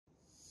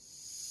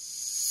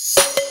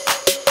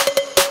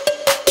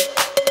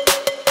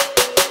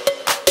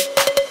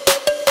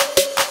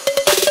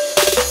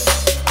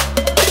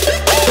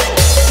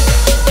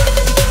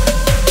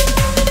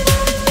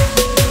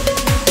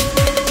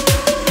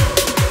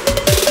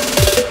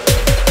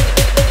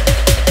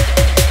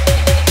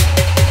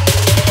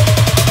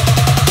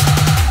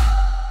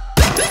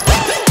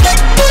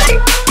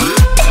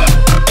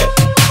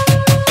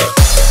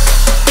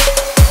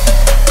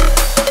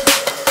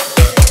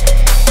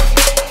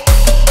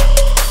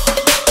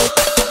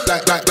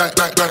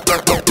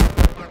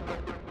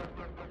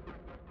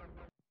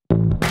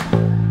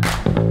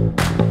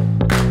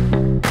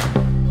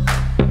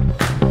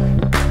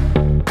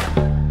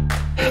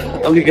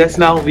Okay guys,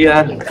 now we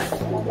are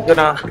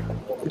gonna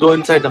go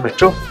inside the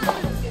metro.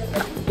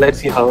 Let's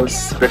see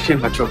how's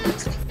Russian metro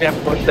is. We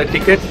have bought the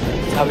ticket.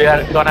 Now we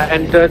are gonna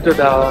enter to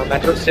the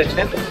metro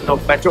station. No,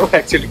 metro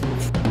actually.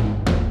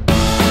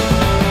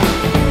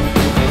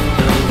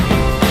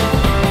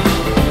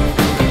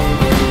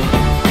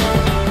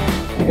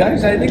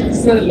 Guys, I think this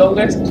is the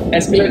longest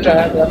escalator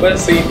I have ever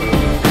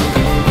seen.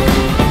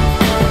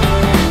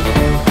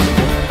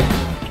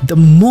 The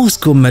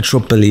Moscow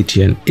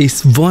Metropolitan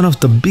is one of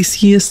the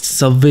busiest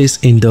subways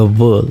in the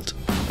world.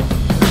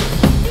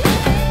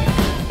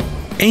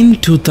 In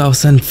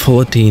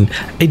 2014,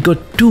 it got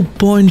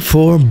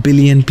 2.4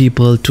 billion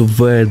people to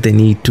where they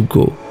need to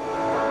go.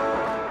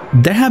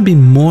 There have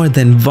been more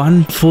than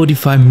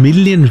 145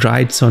 million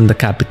rides on the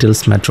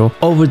capital's metro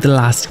over the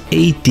last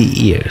 80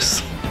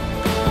 years.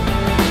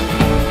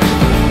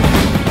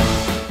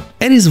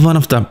 It is one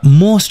of the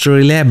most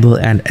reliable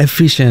and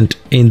efficient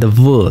in the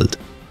world.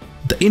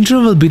 The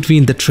interval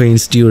between the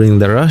trains during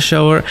the rush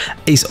hour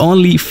is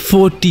only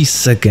 40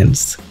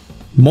 seconds.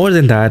 More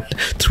than that,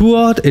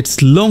 throughout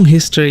its long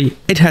history,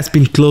 it has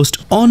been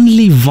closed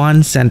only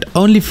once and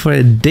only for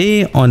a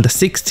day on the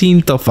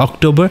 16th of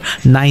October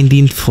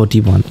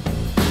 1941.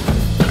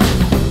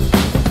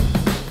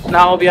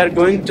 Now we are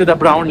going to the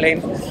brown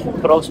lane,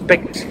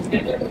 Prospect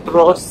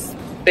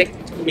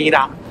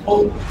Mira.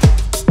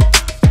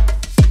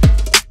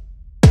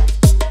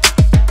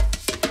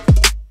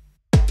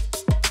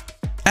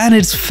 And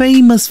it's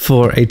famous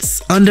for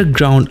its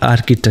underground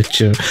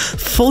architecture.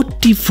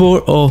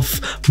 44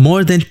 of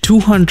more than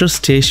 200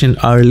 stations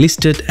are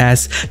listed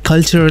as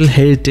cultural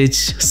heritage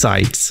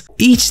sites.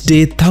 Each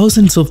day,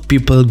 thousands of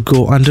people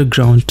go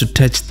underground to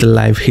touch the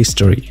live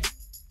history.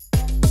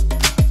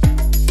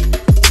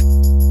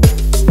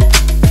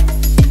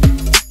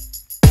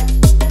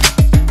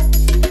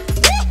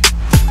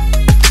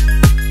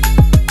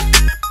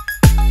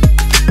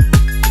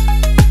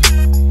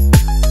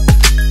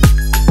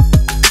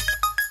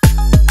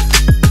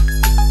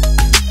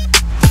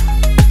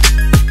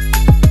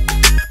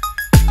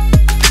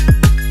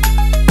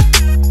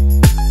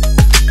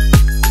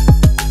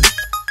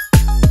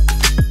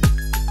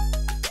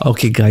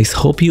 Okay guys,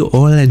 hope you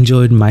all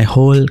enjoyed my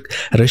whole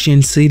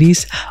Russian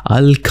series.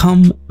 I'll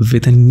come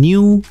with a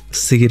new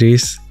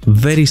series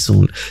very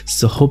soon.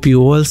 So hope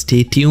you all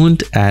stay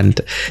tuned and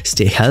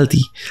stay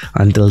healthy.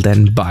 Until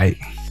then, bye.